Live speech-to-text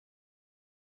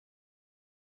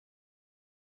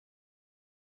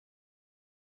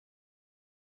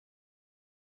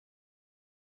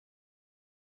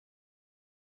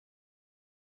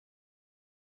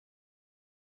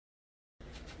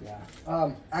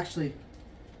Yeah. Actually,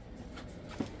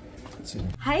 let's see.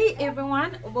 Hi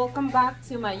everyone, welcome back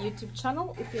to my YouTube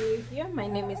channel. If you're new here, my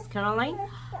name is Caroline.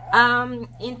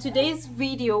 In today's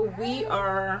video, we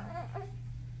are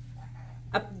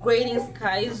upgrading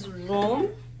Sky's room.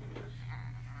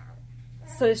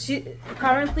 So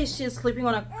she's sleeping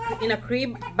in a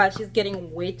crib, but she's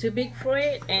getting way too big for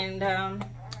it, and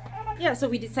yeah, so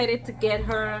we decided to get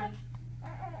her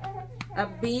a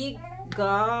big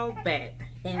girl bed,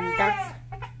 and that's...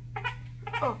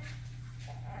 Oh,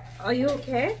 are you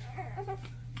okay?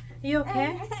 You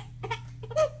okay?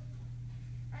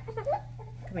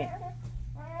 Come here.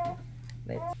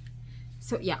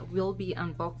 So yeah, we'll be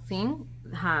unboxing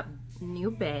her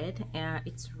new bed.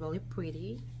 It's really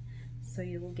pretty, so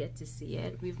you will get to see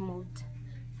it. We've moved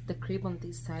the crib on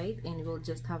this side, and we'll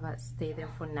just have her stay there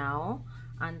for now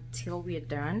until we're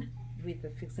done with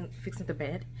the fixing the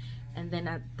bed, and then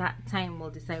at that time we'll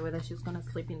decide whether she's gonna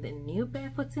sleep in the new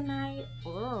bed for tonight,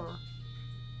 or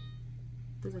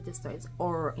those are just toys,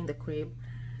 or in the crib,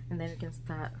 and then we can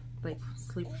start like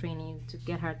sleep training to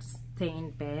get her to stay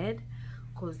in bed,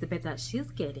 because the bed that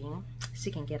she's getting, she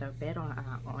can get her bed on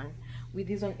her own. With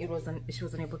this one, she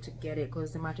wasn't able to get it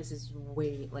because the mattress is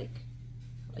way like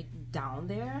down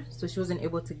there, so she wasn't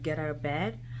able to get her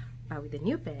bed. But with the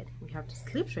new bed, we have to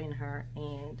sleep train her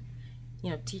and, you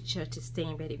know, teach her to stay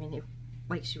in bed. Even if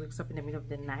like she wakes up in the middle of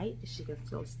the night, she can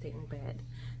still stay in bed.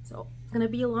 So it's gonna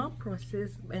be a long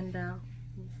process, and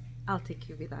I'll take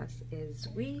you with us as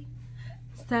we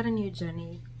start a new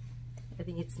journey. I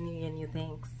think it's new year, new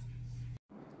things.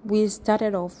 We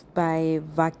started off by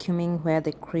vacuuming where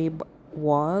the crib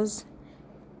was,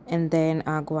 and then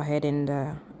I'll go ahead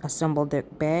and assemble the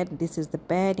bed. This is the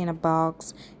bed in a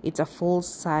box. It's a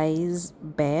full-size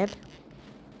bed.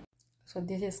 So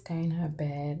this is kind of her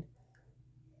bed,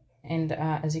 and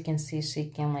as you can see, she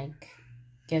can like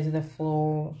get to the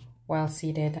floor while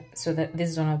seated. So that this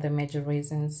is one of the major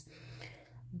reasons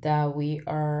that we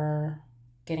are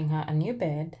getting her a new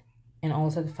bed, and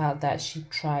also the fact that she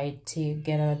tried to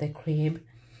get out of the crib,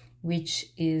 which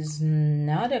is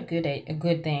not a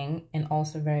good thing, and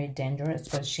also very dangerous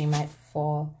because she might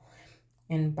fall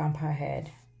and bump her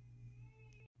head.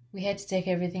 We had to take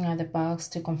everything out of the box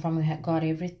to confirm we had got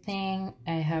everything.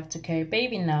 I have to carry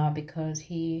baby now because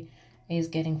he is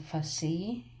getting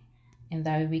fussy, and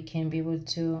that way we can be able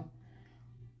to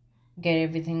get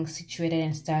everything situated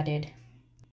and started.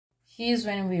 Here's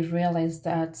when we realized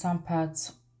that some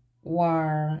parts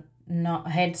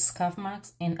had scuff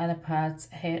marks and other parts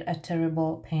had a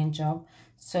terrible paint job.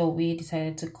 So we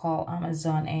decided to call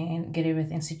Amazon and get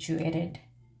everything situated.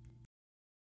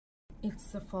 It's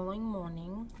the following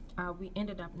morning. We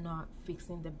ended up not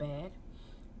fixing the bed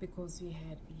because we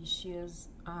had issues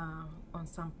on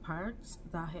some parts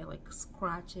that had like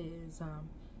scratches,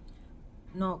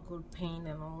 not good paint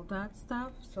and all that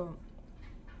stuff. So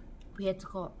we had to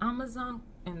call Amazon,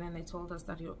 and then they told us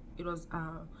that it was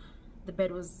the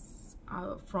bed was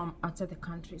from outside the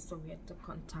country, so we had to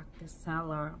contact the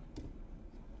seller.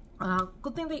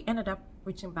 Good thing they ended up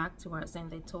reaching back to us,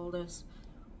 and they told us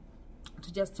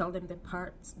to just tell them the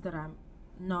parts that are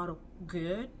not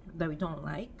good, that we don't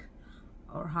like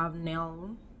or have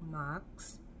nail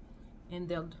marks, and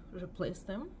they'll replace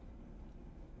them.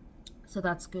 So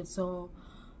that's good. So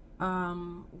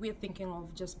we're thinking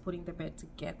of just putting the bed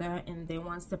together, and then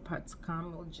once the parts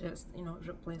come, we'll just, you know,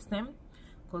 replace them,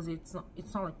 because it's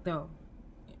not like the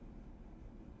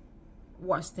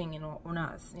worst thing, you know, on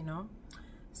us, you know.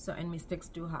 So, and mistakes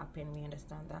do happen, we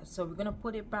understand that. So we're gonna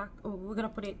put it back, we're gonna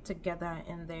put it together,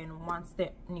 and then once the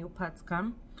new parts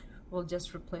come, we'll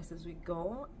just replace as we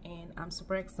go. And I'm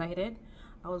super excited.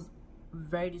 I was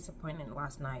very disappointed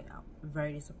last night.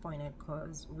 Very disappointed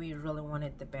because we really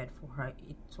wanted the bed for her.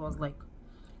 It was like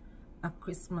a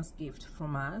Christmas gift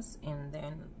from us, and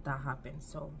then that happened.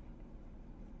 So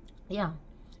yeah,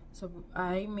 so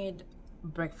I made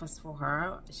breakfast for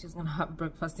her. She's gonna have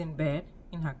breakfast in bed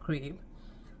in her crib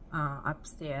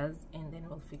upstairs, and then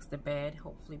we'll fix the bed.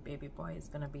 Hopefully baby boy is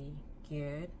gonna be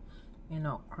good, you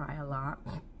know, cry a lot,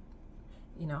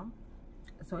 you know.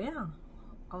 So yeah,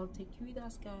 I'll take you with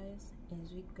us, guys,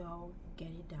 as we go get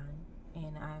it done,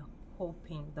 and I'm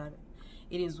hoping that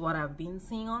it is what I've been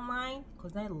seeing online,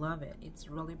 because I love it. It's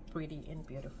really pretty and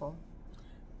beautiful.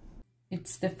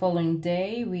 It's the following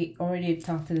day. We already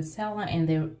talked to the seller, and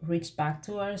they reached back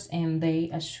to us, and they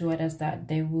assured us that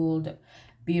they would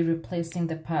be replacing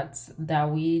the parts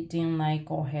that we didn't like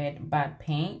or had bad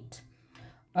paint.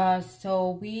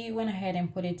 So we went ahead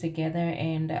and put it together,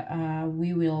 and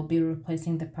we will be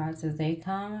replacing the parts as they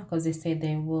come, because they said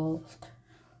they will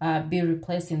be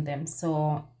replacing them.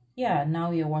 So yeah, now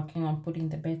we are working on putting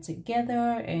the bed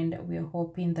together, and we're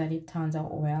hoping that it turns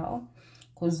out well,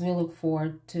 because we look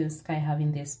forward to Sky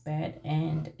having this bed,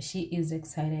 and she is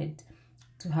excited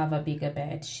to have a bigger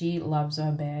bed. She loves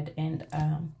our bed, and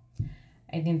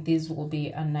I think this will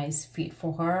be a nice fit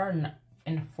for her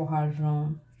and for her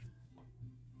room.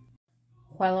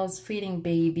 While I was feeding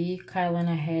baby, Kyle went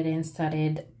ahead and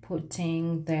started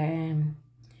putting the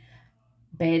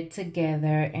bed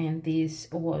together, and this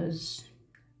was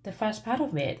the first part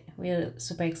of it. We're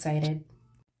super excited.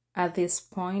 At this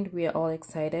point, we are all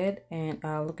excited and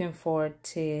are looking forward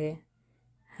to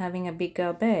having a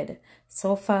bigger bed.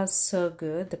 So far, so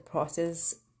good. The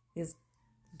process is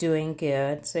doing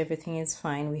good, so everything is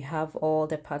fine. We have all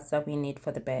the parts that we need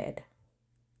for the bed.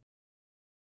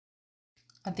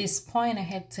 At this point, I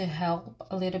had to help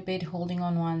a little bit holding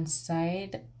on one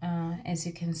side. As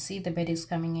you can see, the bed is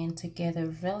coming in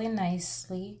together really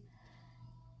nicely.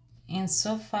 And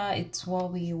so far, it's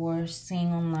what we were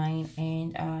seeing online,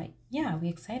 and yeah,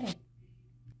 we're excited.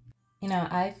 You know,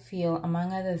 I feel,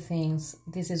 among other things,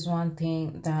 this is one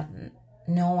thing that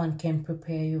no one can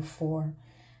prepare you for.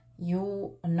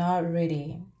 You are not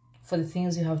ready for the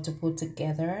things you have to put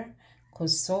together,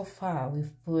 because so far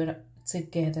we've put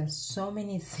together so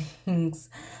many things,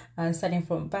 starting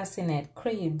from bassinet,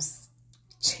 cribs,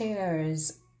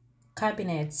 chairs,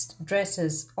 cabinets,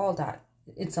 dresses, all that.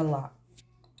 It's a lot,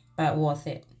 but worth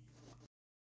it.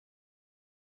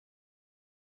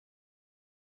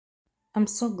 I'm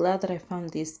so glad that I found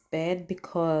this bed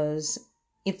because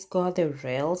it's got the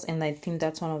rails, and I think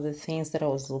that's one of the things that I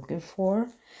was looking for.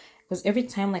 Because every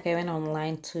time like I went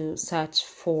online to search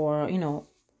for, you know,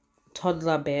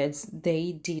 toddler beds,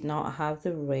 they did not have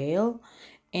the rail,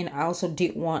 and I also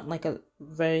did want like a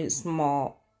very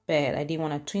small bed. I didn't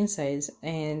want a twin size,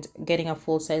 and getting a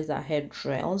full size that had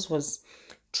rails was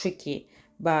tricky,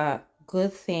 but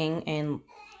good thing, and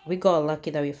we got lucky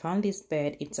that we found this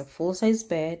bed. It's a full size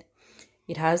bed.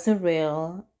 It has a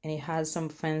rail, and it has some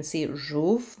fancy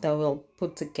roof that we'll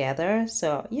put together.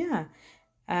 So yeah,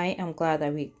 I am glad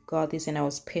that we got this, and I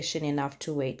was patient enough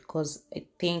to wait, because I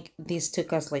think this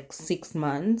took us like 6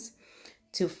 months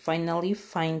to finally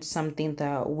find something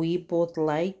that we both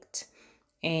liked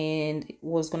and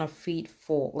was gonna fit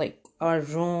for like our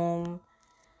room,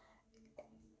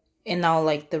 and now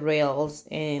like the rails,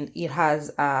 and it has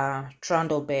a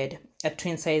trundle bed, a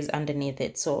twin size underneath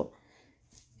it. So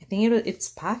I think it's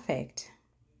perfect.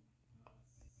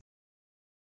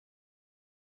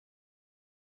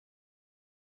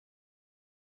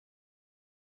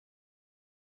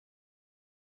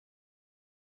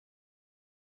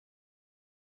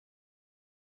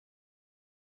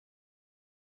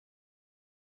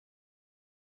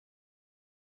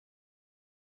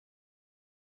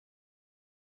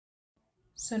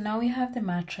 So now we have the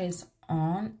mattress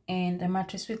on, and the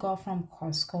mattress we got from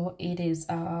Costco. It is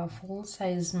a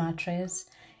full-size mattress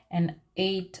and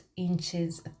 8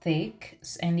 inches thick,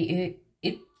 and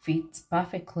it fits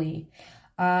perfectly.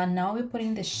 Now we're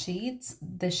putting the sheets.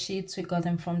 The sheets, we got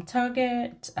them from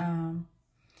Target, and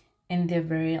they're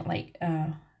very like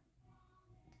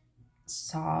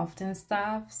soft and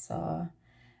stuff, so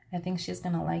I think she's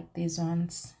gonna like these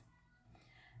ones.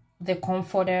 The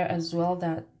comforter as well,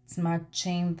 that's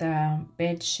matching the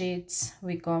bed sheets,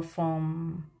 we got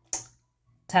from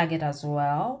Target as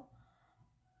well.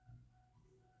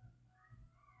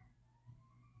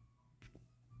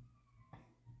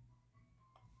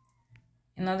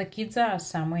 You know, the kids are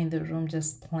somewhere in the room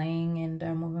just playing and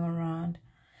moving around.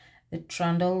 The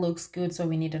trundle looks good, so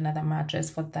we need another mattress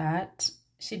for that.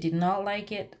 She did not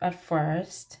like it at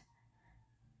first.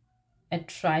 I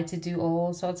tried to do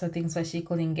all sorts of things, but she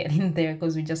couldn't get in there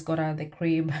because we just got out of the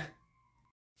crib.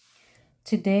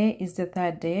 Today is the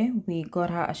third day. We got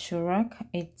her a shoe rack.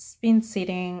 It's been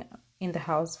sitting in the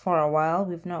house for a while.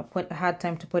 We've not had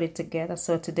time to put it together.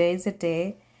 So today is the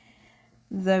day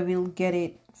that we'll get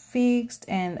it fixed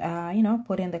and, you know,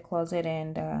 put in the closet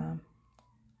and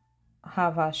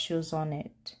have our shoes on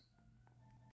it.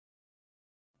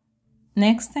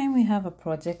 Next time we have a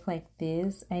project like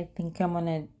this, I think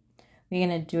we're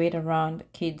gonna do it around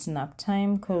kids nap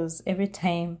time, because every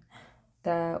time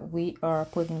that we are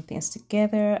putting things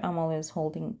together, I'm always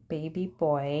holding baby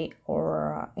boy,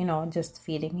 or you know, just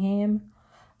feeding him.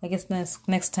 I guess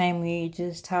next time we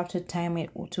just have to time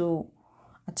it to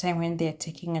a time when they're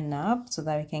taking a nap, so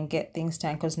that we can get things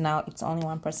done, because now it's only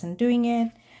one person doing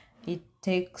it. It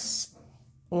takes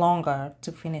longer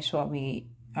to finish what we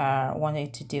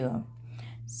wanted to do.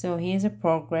 So here's a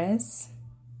progress.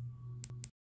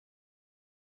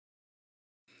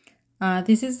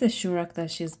 This is the shoe rack that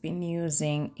she's been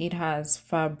using. It has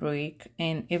fabric,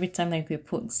 and every time that we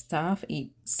put stuff, it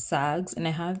sags. And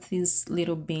I have these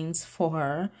little bins for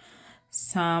her.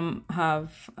 Some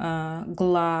have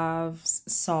gloves,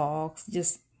 socks,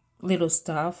 just little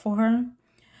stuff for her.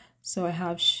 So I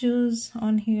have shoes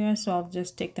on here, so I'll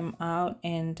just take them out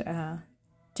and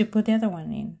to put the other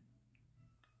one in.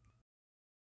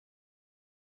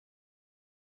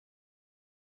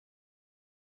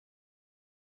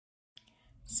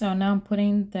 So now I'm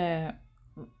putting the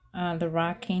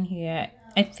rack in here.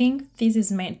 I think this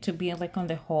is meant to be like on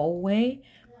the hallway,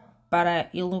 but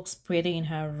it looks pretty in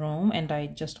her room, and I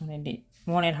just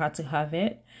wanted her to have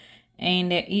it.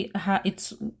 And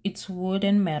it's wood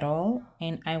and metal,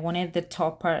 and I wanted the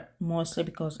top part mostly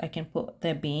because I can put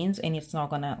the beans and it's not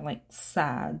gonna like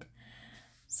sag.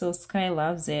 So Sky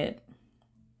loves it,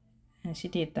 and she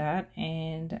did that,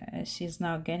 and she's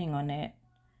now getting on it.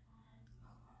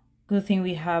 Good thing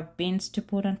we have beans to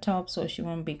put on top so she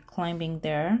won't be climbing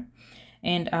there.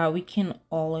 And we can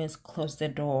always close the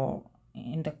door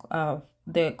in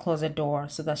the closet door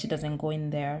so that she doesn't go in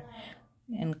there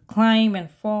and climb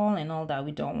and fall and all that.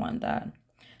 We don't want that.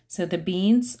 So the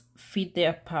beans fit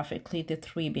there perfectly, the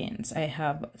 3 beans. I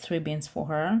have 3 beans for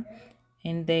her,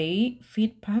 and they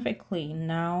fit perfectly.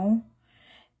 Now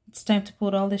it's time to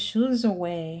put all the shoes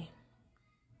away.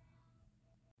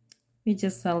 We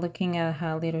just are looking at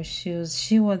her little shoes.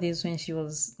 She wore these when she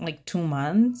was like 2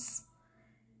 months.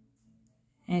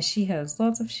 And she has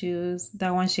lots of shoes.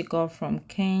 That one she got from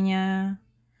Kenya.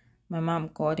 My mom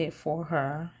got it for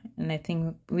her. And I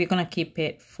think we're going to keep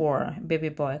it for baby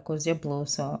boy because they're blue.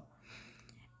 So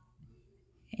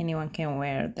anyone can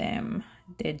wear them.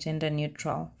 They're gender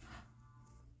neutral.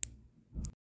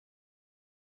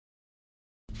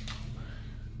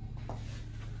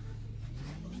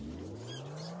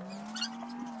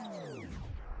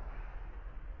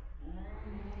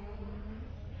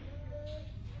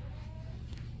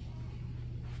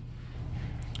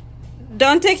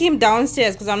 Don't take him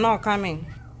downstairs because I'm not coming.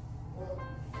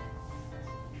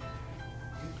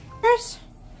 Yes.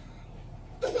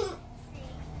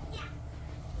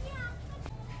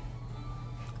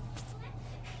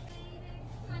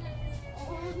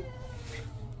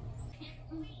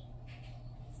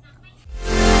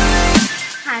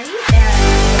 Hi there.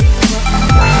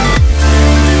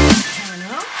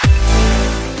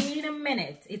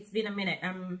 It's been a minute.